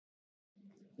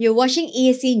You're watching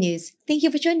EAC News. Thank you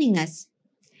for joining us.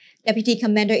 Deputy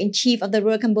Commander-in-Chief of the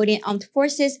Royal Cambodian Armed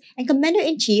Forces and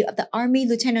Commander-in-Chief of the Army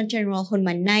Lieutenant General Hun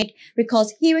Manet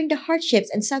recalls hearing the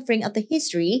hardships and suffering of the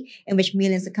history in which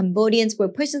millions of Cambodians were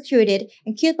persecuted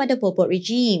and killed by the Pol Pot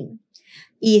regime.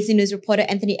 EAC News reporter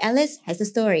Anthony Ellis has the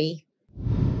story.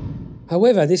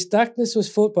 However, this darkness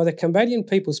was fought by the Cambodian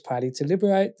People's Party to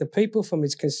liberate the people from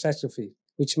its catastrophe,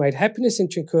 which made happiness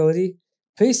and tranquility,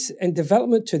 peace and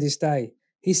development to this day.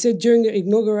 He said during the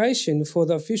inauguration for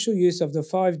the official use of the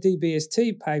 5D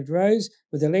BST paved roads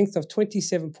with a length of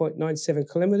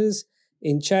 27.97 kilometres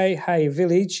in Che Hai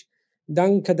village,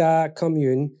 Dung Kada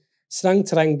commune, Srang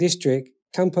Trang district,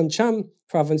 Kampong Cham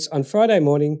province on Friday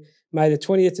morning, May the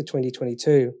 20th of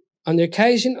 2022. On the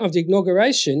occasion of the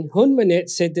inauguration, Hun Manet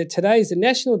said that today is the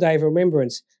National Day of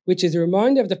Remembrance, which is a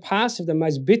reminder of the past of the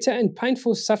most bitter and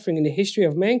painful suffering in the history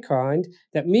of mankind,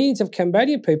 that millions of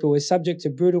Cambodian people were subject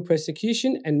to brutal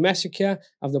persecution and massacre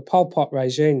of the Pol Pot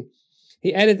regime.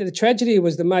 He added that the tragedy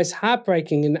was the most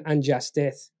heartbreaking and unjust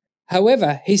death.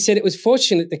 However, he said it was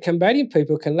fortunate that Cambodian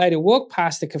people can later walk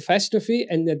past the catastrophe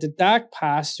and the dark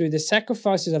past through the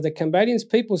sacrifices of the Cambodian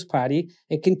People's Party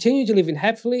and continue to live in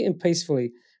happily and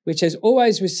peacefully, which has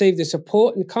always received the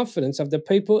support and confidence of the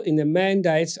people in the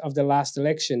mandates of the last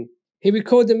election. He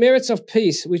recalled the merits of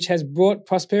peace, which has brought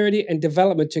prosperity and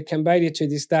development to Cambodia to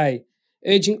this day,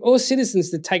 urging all citizens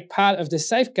to take part of the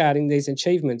safeguarding these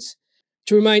achievements,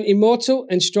 to remain immortal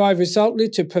and strive resolutely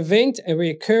to prevent a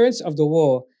reoccurrence of the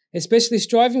war, especially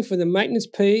striving for the maintenance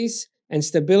of peace and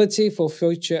stability for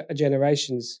future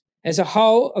generations. As a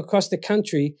whole, across the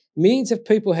country, millions of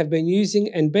people have been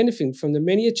using and benefiting from the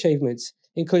many achievements,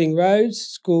 including roads,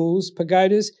 schools,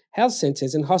 pagodas, health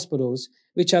centres and hospitals,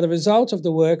 which are the result of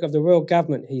the work of the royal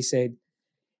government, he said.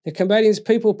 The Cambodian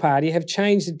People's Party have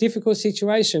changed the difficult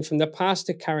situation from the past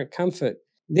to current comfort.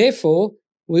 Therefore,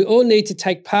 we all need to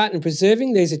take part in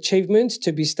preserving these achievements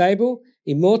to be stable,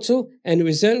 immortal and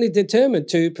resolutely determined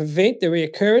to prevent the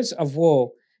reoccurrence of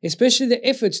war, especially the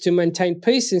efforts to maintain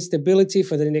peace and stability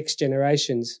for the next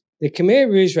generations. The Khmer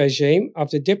Rouge regime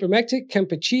of the diplomatic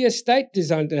Kampuchea state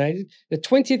designated the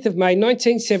 20th of May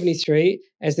 1973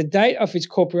 as the date of its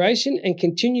corporation and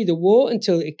continued the war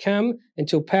until it came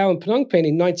into power in Phnom Penh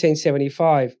in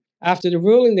 1975. After the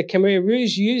ruling, the Khmer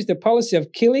Rouge used the policy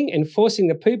of killing and forcing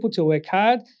the people to work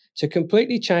hard to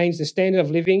completely change the standard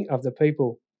of living of the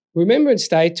people. Remembrance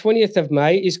Day, 20th of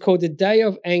May, is called the Day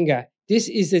of Anger. This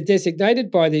is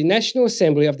designated by the National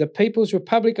Assembly of the People's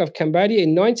Republic of Cambodia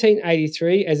in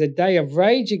 1983 as a day of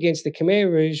rage against the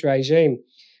Khmer Rouge regime,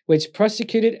 which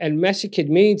prosecuted and massacred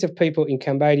millions of people in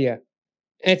Cambodia.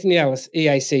 Anthony Ellis,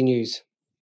 EAC News.